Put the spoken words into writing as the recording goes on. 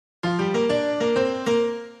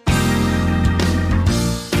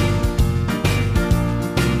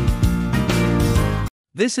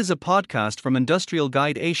This is a podcast from Industrial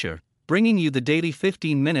Guide Asia, bringing you the daily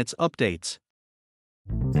 15 minutes updates.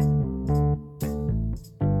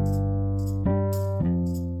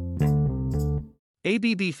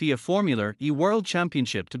 ABB FIA Formula E World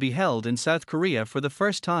Championship to be held in South Korea for the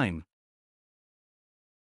first time.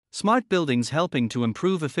 Smart buildings helping to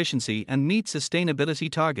improve efficiency and meet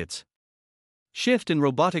sustainability targets. Shift in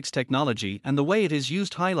robotics technology and the way it is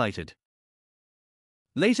used highlighted.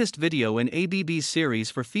 Latest video in ABB's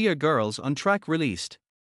series for FIA Girls on Track released.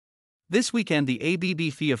 This weekend the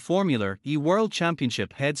ABB FIA Formula E World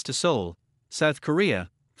Championship heads to Seoul, South Korea,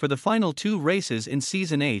 for the final two races in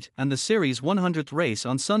Season 8 and the series' 100th race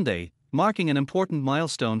on Sunday, marking an important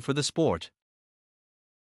milestone for the sport.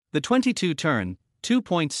 The 22-turn,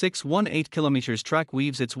 2.618 km track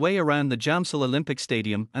weaves its way around the Jamsil Olympic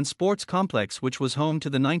Stadium and Sports Complex, which was home to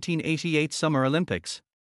the 1988 Summer Olympics.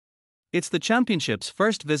 It's the championship's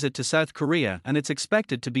first visit to South Korea and it's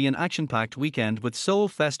expected to be an action-packed weekend, with Seoul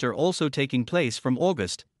Fester also taking place from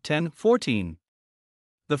August 10-14.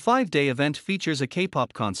 The 5-day event features a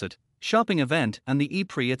K-pop concert, shopping event and the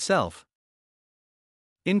E-Prix itself.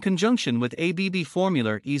 In conjunction with ABB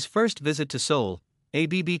Formula E's first visit to Seoul,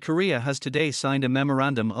 ABB Korea has today signed a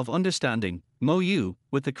Memorandum of Understanding (MOU)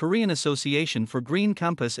 with the Korean Association for Green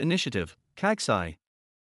Campus Initiative (KAGSI).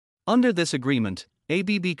 Under this agreement,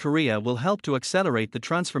 ABB Korea will help to accelerate the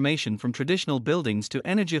transformation from traditional buildings to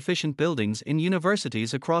energy-efficient buildings in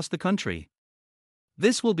universities across the country.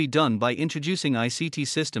 This will be done by introducing ICT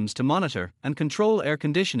systems to monitor and control air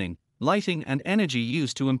conditioning, lighting and energy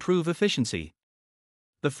use to improve efficiency.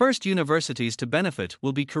 The first universities to benefit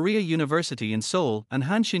will be Korea University in Seoul and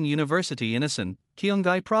Hanshin University in Asan,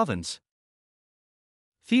 Gyeonggi Province.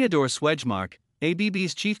 Theodore Swedmark,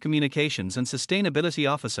 ABB's Chief Communications and Sustainability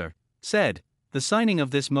Officer, said, "The signing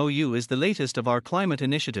of this MOU is the latest of our climate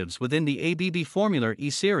initiatives within the ABB Formula E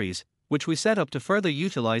series, which we set up to further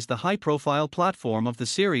utilize the high-profile platform of the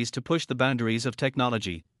series to push the boundaries of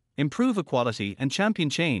technology, improve equality and champion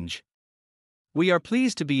change. We are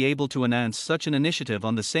pleased to be able to announce such an initiative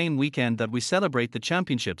on the same weekend that we celebrate the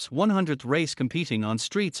championship's 100th race, competing on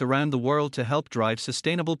streets around the world to help drive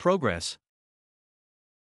sustainable progress."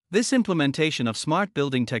 This implementation of smart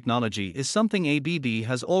building technology is something ABB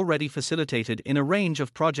has already facilitated in a range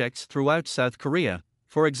of projects throughout South Korea,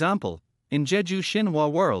 for example, in Jeju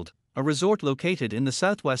Shinhwa World, a resort located in the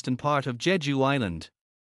southwestern part of Jeju Island.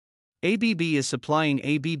 ABB is supplying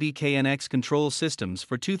ABB KNX control systems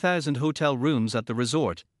for 2,000 hotel rooms at the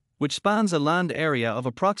resort, which spans a land area of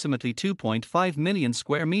approximately 2.5 million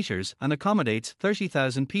square meters and accommodates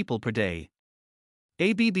 30,000 people per day.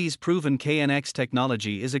 ABB's proven KNX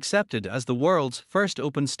technology is accepted as the world's first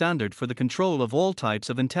open standard for the control of all types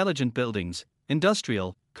of intelligent buildings,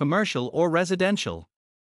 industrial, commercial or residential.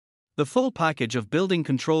 The full package of building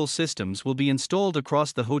control systems will be installed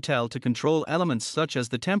across the hotel to control elements such as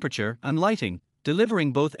the temperature and lighting,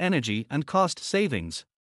 delivering both energy and cost savings.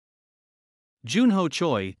 Junho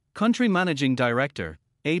Choi, Country Managing Director,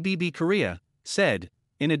 ABB Korea, said,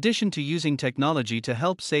 "In addition to using technology to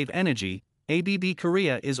help save energy, ABB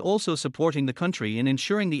Korea is also supporting the country in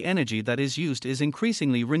ensuring the energy that is used is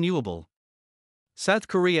increasingly renewable. South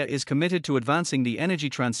Korea is committed to advancing the energy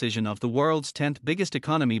transition of the world's 10th biggest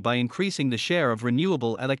economy by increasing the share of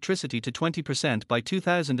renewable electricity to 20% by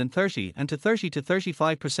 2030 and to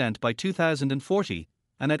 30-35% by 2040,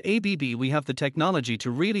 and at ABB we have the technology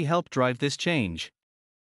to really help drive this change."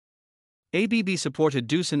 ABB supported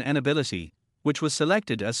Doosan Enability, which was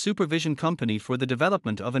selected as supervision company for the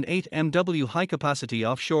development of an 8 MW high-capacity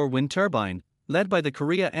offshore wind turbine, led by the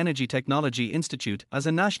Korea Energy Technology Institute as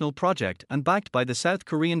a national project and backed by the South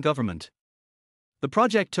Korean government. The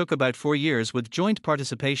project took about 4 years with joint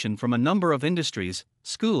participation from a number of industries,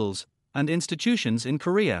 schools, and institutions in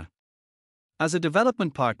Korea. As a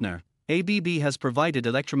development partner, ABB has provided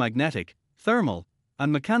electromagnetic, thermal,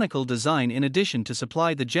 and mechanical design in addition to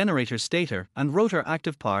supply the generator stator and rotor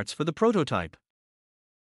active parts for the prototype.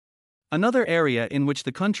 Another area in which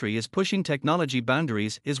the country is pushing technology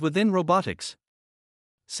boundaries is within robotics.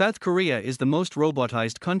 South Korea is the most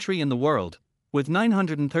robotized country in the world, with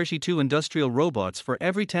 932 industrial robots for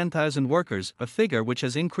every 10,000 workers, a figure which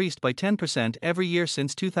has increased by 10% every year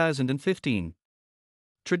since 2015.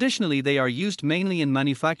 Traditionally they are used mainly in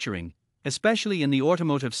manufacturing, especially in the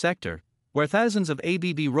automotive sector, where thousands of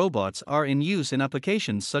ABB robots are in use in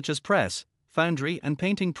applications such as press, foundry and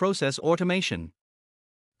painting process automation.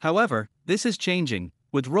 However, this is changing,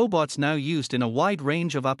 with robots now used in a wide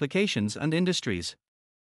range of applications and industries.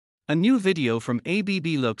 A new video from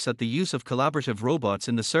ABB looks at the use of collaborative robots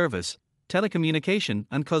in the service, telecommunication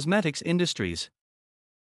and cosmetics industries.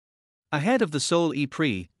 Ahead of the Seoul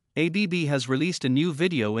E-Prix, ABB has released a new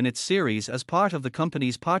video in its series as part of the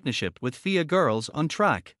company's partnership with FIA Girls on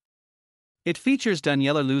Track. It features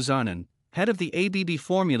Daniela Luzarnen, head of the ABB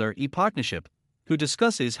Formula E partnership, who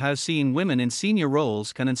discusses how seeing women in senior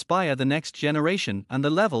roles can inspire the next generation and the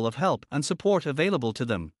level of help and support available to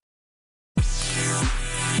them.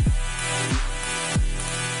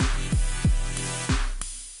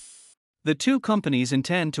 The two companies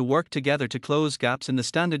intend to work together to close gaps in the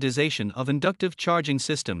standardization of inductive charging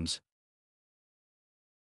systems.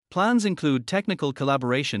 Plans include technical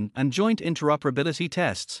collaboration and joint interoperability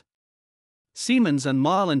tests. Siemens and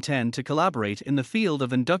MAHLE intend to collaborate in the field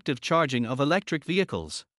of inductive charging of electric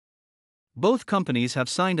vehicles. Both companies have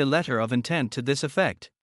signed a letter of intent to this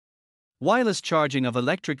effect. Wireless charging of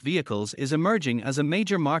electric vehicles is emerging as a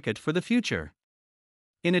major market for the future.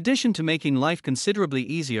 In addition to making life considerably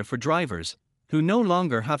easier for drivers, who no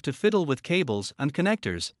longer have to fiddle with cables and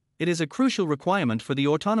connectors, it is a crucial requirement for the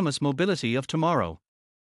autonomous mobility of tomorrow.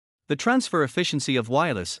 The transfer efficiency of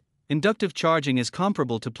wireless, inductive charging is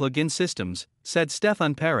comparable to plug-in systems, said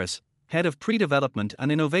Stefan Paris, head of pre-development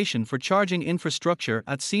and innovation for charging infrastructure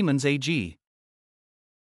at Siemens AG.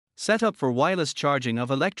 Set up for wireless charging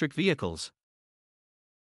of electric vehicles.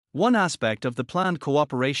 One aspect of the planned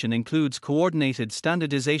cooperation includes coordinated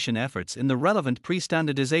standardization efforts in the relevant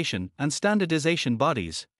pre-standardization and standardization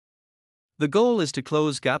bodies. The goal is to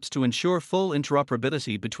close gaps to ensure full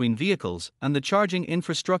interoperability between vehicles and the charging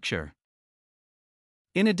infrastructure.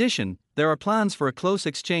 In addition, there are plans for a close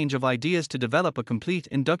exchange of ideas to develop a complete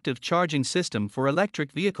inductive charging system for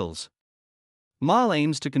electric vehicles. MAHLE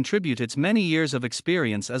aims to contribute its many years of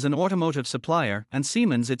experience as an automotive supplier and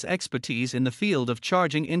Siemens its expertise in the field of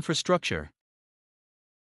charging infrastructure.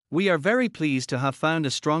 We are very pleased to have found a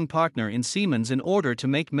strong partner in Siemens in order to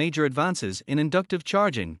make major advances in inductive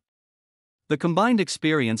charging. The combined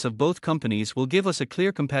experience of both companies will give us a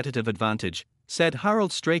clear competitive advantage, said Harald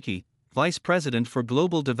Strachey, Vice President for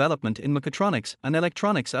Global Development in Mechatronics and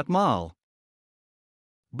Electronics at MAHLE.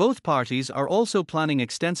 Both parties are also planning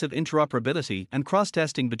extensive interoperability and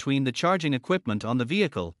cross-testing between the charging equipment on the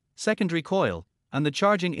vehicle, secondary coil, and the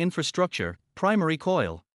charging infrastructure, primary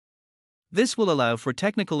coil. This will allow for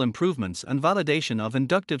technical improvements and validation of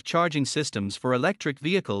inductive charging systems for electric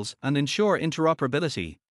vehicles and ensure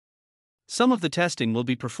interoperability. Some of the testing will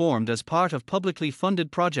be performed as part of publicly funded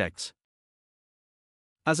projects.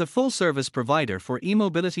 As a full-service provider for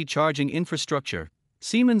e-mobility charging infrastructure,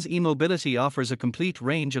 Siemens e-mobility offers a complete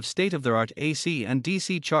range of state-of-the-art AC and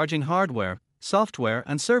DC charging hardware, software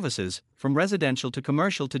and services, from residential to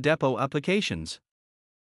commercial to depot applications.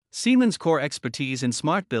 Siemens' core expertise in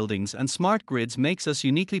smart buildings and smart grids makes us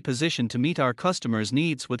uniquely positioned to meet our customers'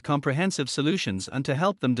 needs with comprehensive solutions and to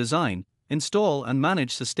help them design, install and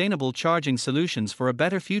manage sustainable charging solutions for a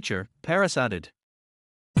better future, Paris added.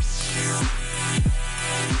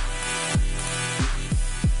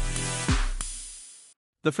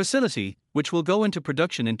 The facility, which will go into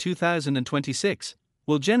production in 2026,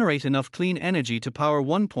 will generate enough clean energy to power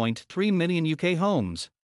 1.3 million UK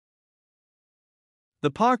homes.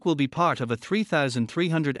 The park will be part of a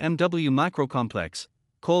 3,300 MW macro complex,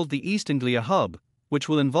 called the East Anglia Hub, which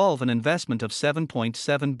will involve an investment of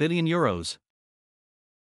 €7.7 billion.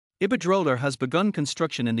 Iberdrola has begun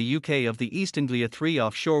construction in the UK of the East Anglia 3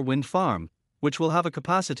 offshore wind farm, which will have a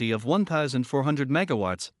capacity of 1,400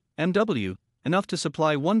 megawatts, MW, enough to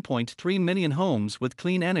supply 1.3 million homes with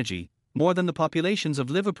clean energy, more than the populations of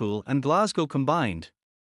Liverpool and Glasgow combined.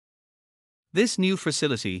 This new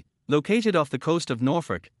facility, located off the coast of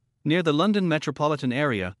Norfolk, near the London metropolitan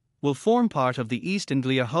area, will form part of the East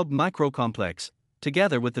Anglia Hub macro complex,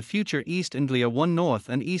 together with the future East Anglia 1 North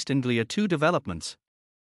and East Anglia 2 developments.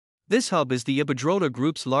 This hub is the Iberdrola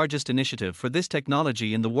Group's largest initiative for this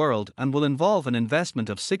technology in the world and will involve an investment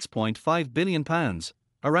of £6.5 billion,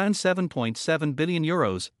 around €7.7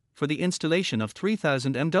 billion, for the installation of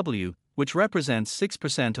 3,000 MW, which represents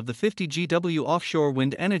 6% of the 50 GW offshore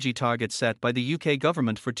wind energy target set by the UK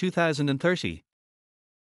government for 2030.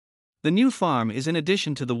 The new farm is in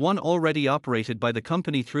addition to the one already operated by the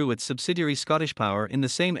company through its subsidiary Scottish Power in the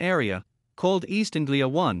same area, called East Anglia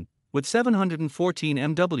 1, with 714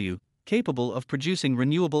 MW, capable of producing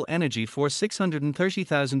renewable energy for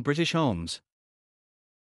 630,000 British homes.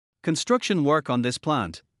 Construction work on this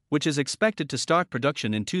plant, which is expected to start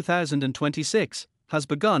production in 2026, has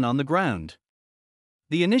begun on the ground.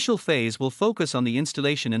 The initial phase will focus on the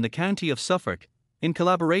installation in the county of Suffolk, in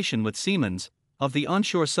collaboration with Siemens, of the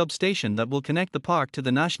onshore substation that will connect the park to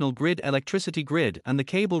the national grid electricity grid and the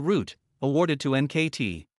cable route, awarded to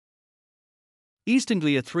NKT. East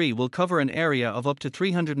Anglia 3 will cover an area of up to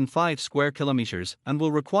 305 square kilometers and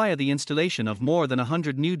will require the installation of more than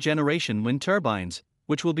 100 new generation wind turbines,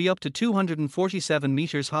 which will be up to 247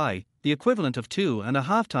 meters high, the equivalent of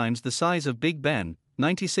 2.5 times the size of Big Ben,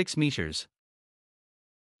 96 meters.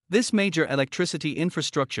 This major electricity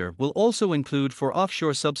infrastructure will also include for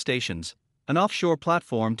offshore substations, an offshore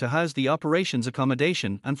platform to house the operations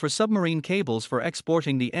accommodation, and for submarine cables for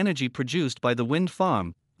exporting the energy produced by the wind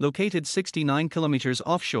farm, located 69 kilometers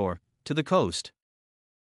offshore, to the coast.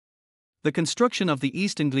 The construction of the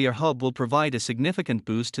East Anglia hub will provide a significant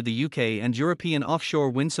boost to the UK and European offshore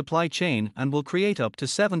wind supply chain and will create up to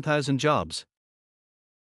 7,000 jobs.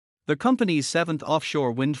 The company's seventh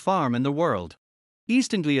offshore wind farm in the world.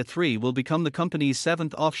 East Anglia 3 will become the company's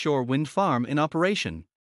seventh offshore wind farm in operation.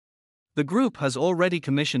 The group has already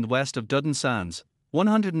commissioned west of Duddon Sands,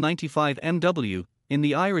 195 MW, in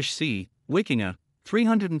the Irish Sea, IIGA,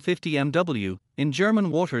 350 MW, in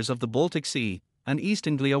German waters of the Baltic Sea, and East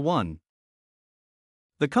Anglia 1.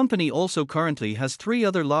 The company also currently has 3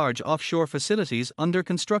 other large offshore facilities under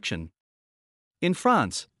construction. In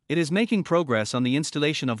France, it is making progress on the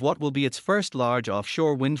installation of what will be its first large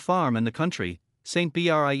offshore wind farm in the country, St.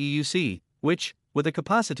 Brieuc, which, with a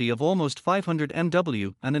capacity of almost 500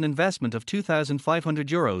 MW and an investment of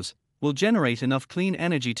 €2,500, will generate enough clean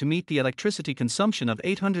energy to meet the electricity consumption of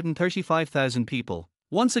 835,000 people,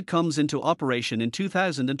 once it comes into operation in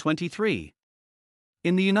 2023.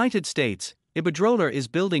 In the United States, Iberdrola is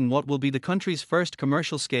building what will be the country's first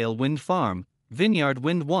commercial-scale wind farm, Vineyard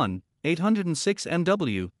Wind 1, 806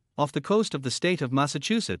 MW, off the coast of the state of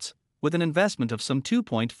Massachusetts, with an investment of some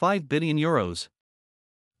 €2.5 billion.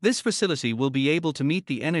 This facility will be able to meet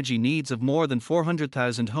the energy needs of more than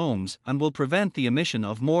 400,000 homes and will prevent the emission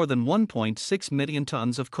of more than 1.6 million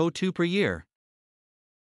tons of CO2 per year.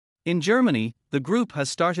 In Germany, the group has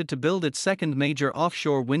started to build its second major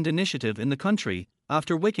offshore wind initiative in the country,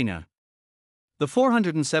 after IIGA. The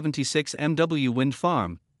 476 MW wind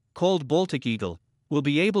farm, called Baltic Eagle, will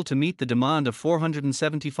be able to meet the demand of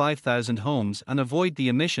 475,000 homes and avoid the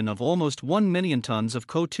emission of almost 1 million tons of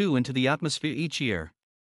CO2 into the atmosphere each year.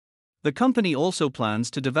 The company also plans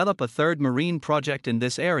to develop a third marine project in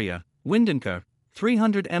this area, Windanker,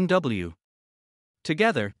 300 MW.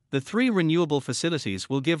 Together, the 3 renewable facilities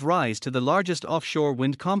will give rise to the largest offshore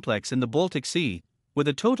wind complex in the Baltic Sea, with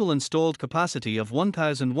a total installed capacity of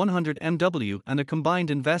 1,100 MW and a combined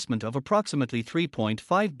investment of approximately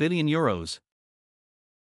 €3.5 billion.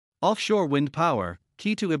 Offshore wind power,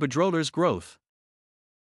 key to Iberdrola's growth.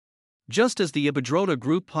 Just as the Iberdrola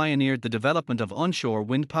Group pioneered the development of onshore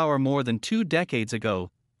wind power more than 2 decades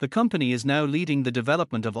ago, the company is now leading the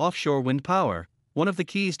development of offshore wind power, one of the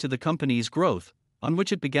keys to the company's growth, on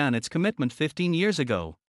which it began its commitment 15 years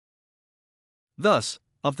ago. Thus,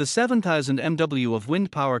 of the 7,000 MW of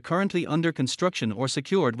wind power currently under construction or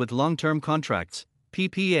secured with long-term contracts,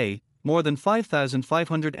 PPA, more than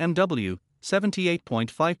 5,500 MW,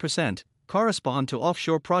 78.5%, correspond to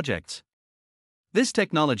offshore projects. This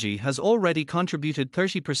technology has already contributed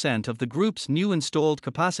 30% of the group's new installed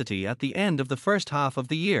capacity at the end of the first half of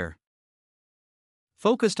the year.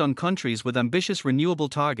 Focused on countries with ambitious renewable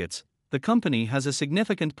targets, the company has a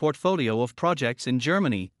significant portfolio of projects in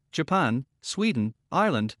Germany, Japan, Sweden,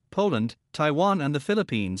 Ireland, Poland, Taiwan and the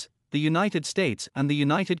Philippines, the United States and the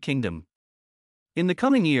United Kingdom. In the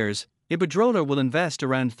coming years, Iberdrola will invest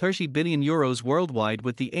around €30 billion worldwide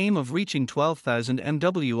with the aim of reaching 12,000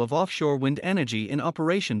 MW of offshore wind energy in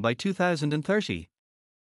operation by 2030.